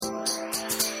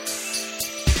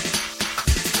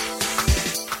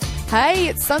Hey,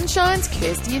 it's Sunshine's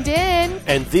Kirsty and Dan.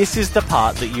 And this is the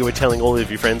part that you were telling all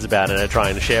of your friends about and are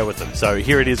trying to share with them. So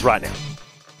here it is right now.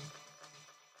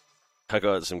 I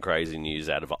got some crazy news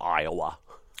out of Iowa.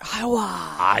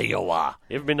 Iowa.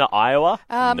 You ever been to Iowa?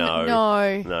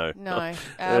 No.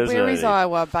 Where is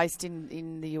Iowa based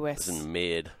in the US? It's in the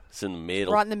mid. It's in the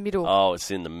middle. Right in the middle. Oh, it's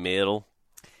in the middle.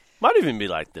 Might even be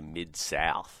like the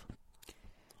mid-south.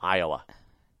 Iowa.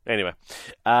 Anyway,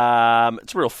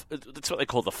 it's what they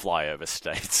call the flyover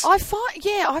states. I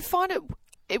find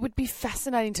it would be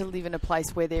fascinating to live in a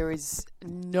place where there is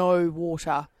no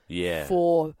water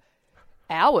for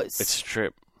hours. It's a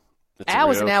trip. It's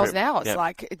hours a and real hours trip. and hours. Yeah.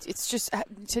 Like, it's just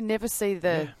to never see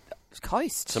the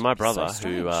coast. So my brother, so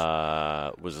who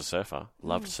was a surfer,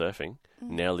 loved surfing,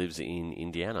 now lives in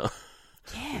Indiana,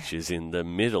 which is in the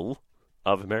middle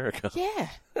of America. Yeah.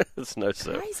 It's no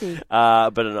surf. Crazy.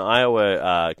 But an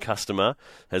Iowa customer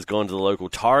has gone to the local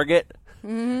Target.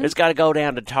 It's got to go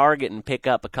down to Target and pick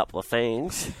up a couple of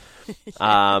things.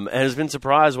 And has been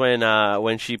surprised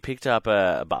when she picked up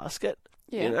a basket.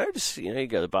 Yeah. You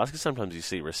go to the basket. Sometimes you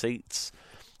see receipts.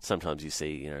 Sometimes you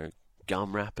see,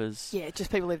 gum wrappers. Yeah,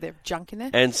 just people leave their junk in there.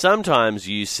 And sometimes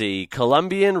you see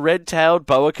Colombian red-tailed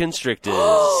boa constrictors.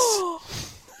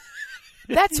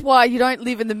 That's why you don't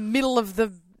live in the middle of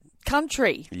the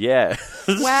country. Yeah.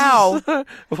 Wow.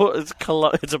 Well, it's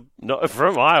not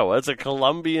from Iowa. It's a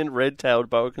Colombian red-tailed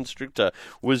boa constrictor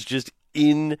was just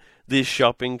in this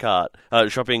shopping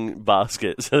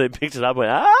basket. So they picked it up and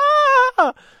went,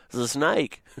 ah! It's a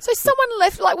snake. So someone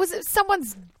left, was it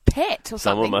someone's pet or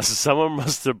something? Someone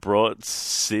must have brought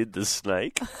Sid the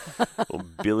snake or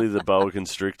Billy the boa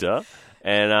constrictor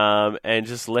and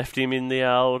just left him in the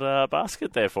old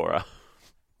basket there for her.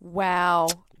 Wow.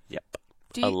 Yep.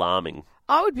 Alarming.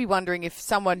 I would be wondering if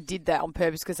someone did that on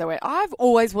purpose because they went, I've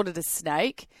always wanted a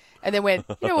snake. And then went,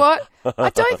 you know what?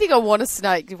 I don't think I want a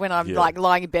snake when I'm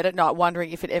lying in bed at night wondering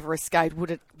if it ever escaped.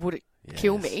 Would it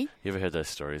kill me? You ever heard those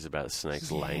stories about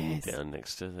snakes laying down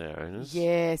next to their owners?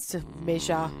 Yes, to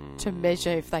measure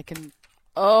if they can.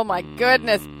 Oh my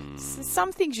goodness!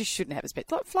 Some things you shouldn't have as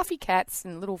pets, like fluffy cats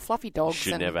and little fluffy dogs.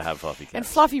 Should never have fluffy cats. And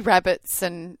fluffy rabbits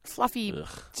and fluffy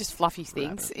things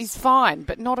rabbits. is fine,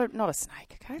 but not a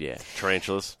snake. Okay. Yeah,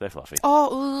 tarantulas, they're fluffy.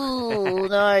 Oh,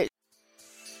 no.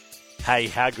 Hey,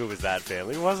 how good was that,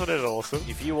 family? Wasn't it awesome?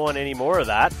 If you want any more of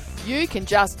that, You can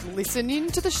just listen in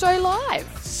to the show live.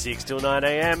 6 till 9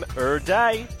 a.m.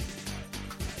 day.